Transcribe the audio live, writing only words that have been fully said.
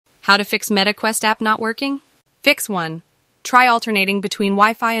How to fix MetaQuest app not working? Fix 1. Try alternating between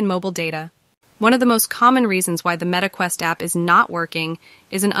Wi-Fi and mobile data. One of the most common reasons why the MetaQuest app is not working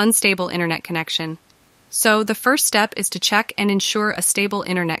is an unstable internet connection. So the first step is to check and ensure a stable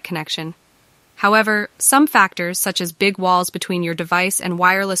internet connection. However, some factors such as big walls between your device and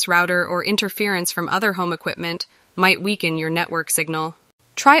wireless router or interference from other home equipment might weaken your network signal.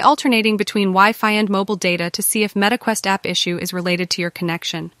 Try alternating between Wi-Fi and mobile data to see if MetaQuest app issue is related to your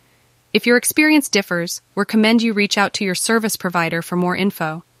connection. If your experience differs, we recommend you reach out to your service provider for more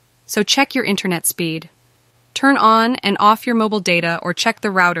info. So check your internet speed. Turn on and off your mobile data or check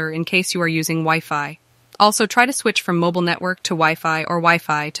the router in case you are using Wi-Fi. Also, try to switch from mobile network to Wi-Fi or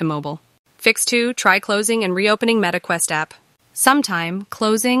Wi-Fi to mobile. Fix 2. Try closing and reopening MetaQuest app. Sometime,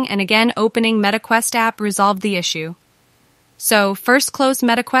 closing and again opening MetaQuest app resolve the issue. So, first close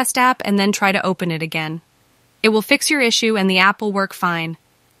MetaQuest app and then try to open it again. It will fix your issue and the app will work fine.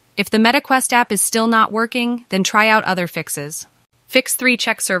 If the MetaQuest app is still not working, then try out other fixes. Fix 3.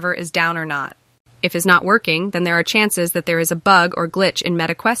 Check server is down or not. If it's not working, then there are chances that there is a bug or glitch in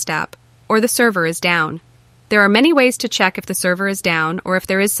MetaQuest app, or the server is down. There are many ways to check if the server is down or if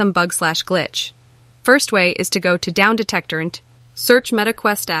there is some bug/glitch. First way is to go to Down Detector and search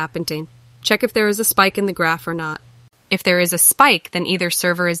MetaQuest app and check if there is a spike in the graph or not. If there is a spike, then either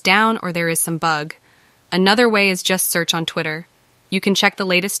server is down or there is some bug. Another way is just search on Twitter. You can check the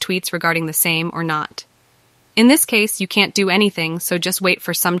latest tweets regarding the same or not. In this case, you can't do anything, so just wait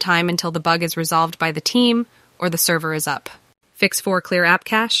for some time until the bug is resolved by the team or the server is up. Fix 4. Clear app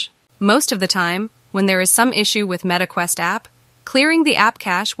cache. Most of the time, when there is some issue with MetaQuest app, clearing the app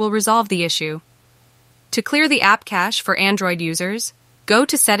cache will resolve the issue. To clear the app cache for Android users, go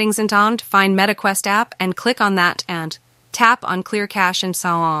to Settings and find MetaQuest app and click on that and tap on Clear Cache and so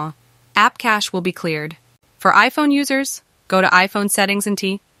on. App cache will be cleared. For iPhone users, go to iPhone Settings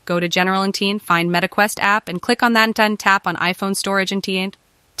and go to General and find MetaQuest app and click on that and tap on iPhone Storage and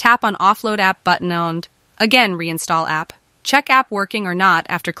tap on Offload app button and again reinstall app. Check app working or not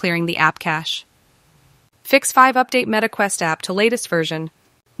after clearing the app cache. Fix 5. Update MetaQuest app to latest version.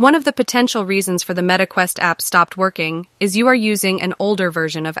 One of the potential reasons for the MetaQuest app stopped working is you are using an older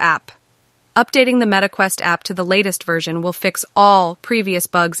version of app. Updating the MetaQuest app to the latest version will fix all previous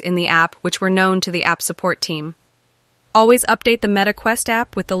bugs in the app which were known to the app support team. Always update the MetaQuest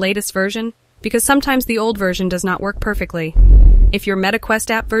app with the latest version because sometimes the old version does not work perfectly. If your MetaQuest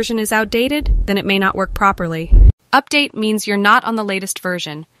app version is outdated, then it may not work properly. Update means you're not on the latest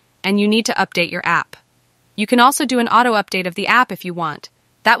version and you need to update your app. You can also do an auto update of the app if you want.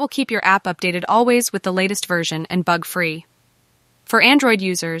 That will keep your app updated always with the latest version and bug-free. For Android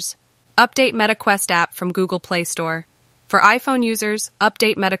users, update MetaQuest app from Google Play Store. For iPhone users,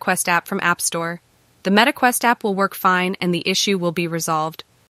 update MetaQuest app from App Store. The MetaQuest app will work fine and the issue will be resolved.